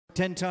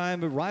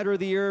10-time Rider of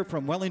the Year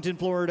from Wilmington,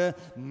 Florida,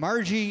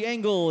 Margie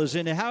Engle is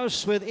in the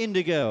house with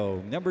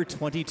Indigo, number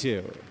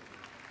 22.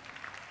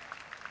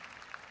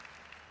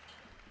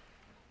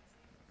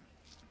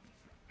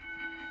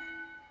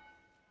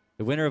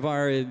 The winner of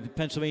our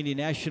Pennsylvania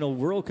National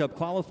World Cup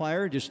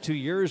qualifier just 2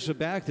 years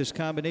back, this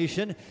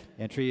combination.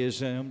 Entry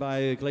is owned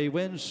by Glade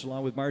Winds,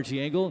 along with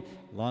Margie Engle,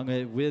 along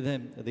with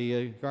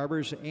the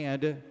Garbers,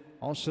 and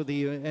also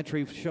the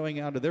entry showing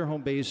out of their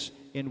home base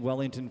in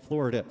Wellington,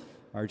 Florida.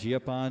 Margie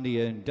up on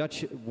the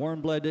Dutch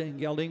warm blood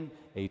gelding,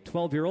 a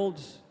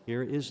 12-year-old.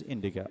 Here is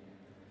Indigo.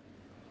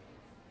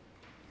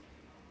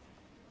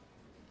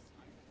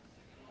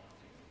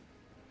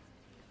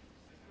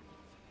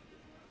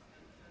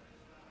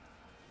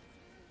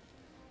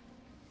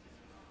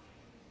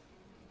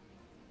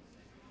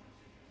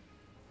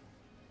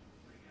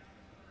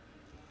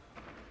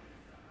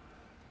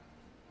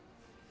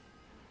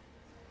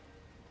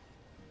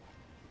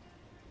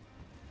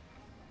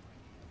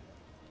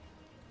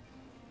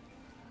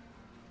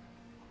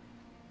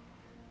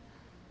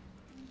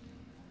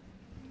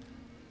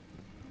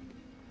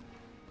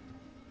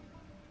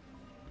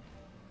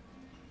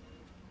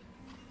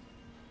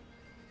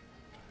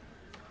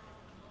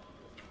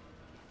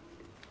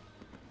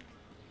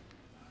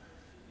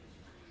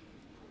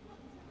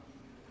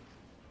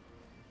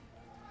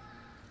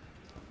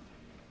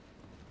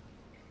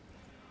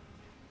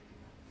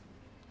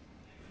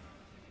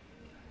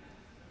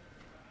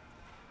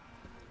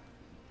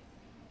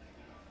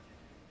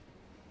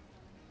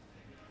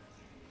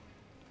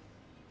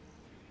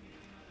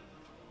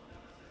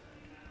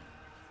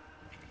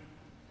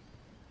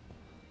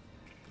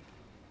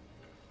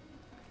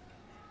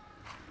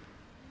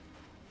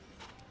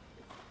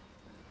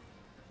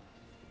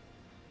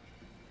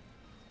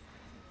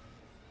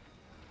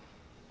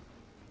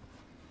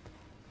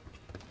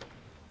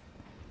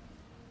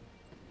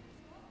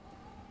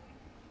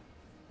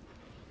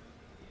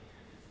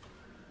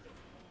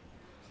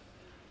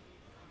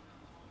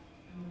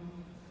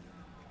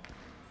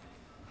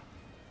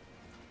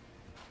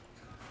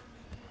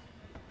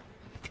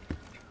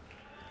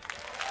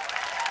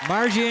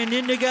 Margie and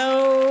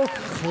Indigo,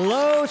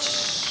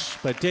 close,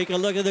 but take a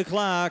look at the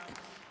clock.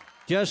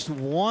 Just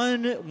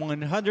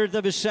 1/100th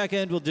of a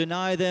second will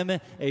deny them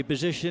a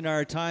position,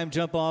 our time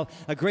jump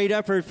off. A great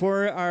effort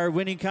for our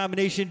winning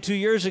combination 2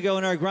 years ago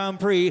in our Grand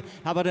Prix.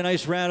 How about a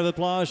nice round of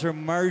applause for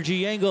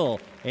Margie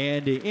Engle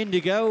and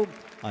Indigo,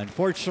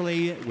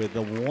 unfortunately with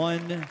the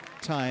one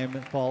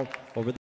time fault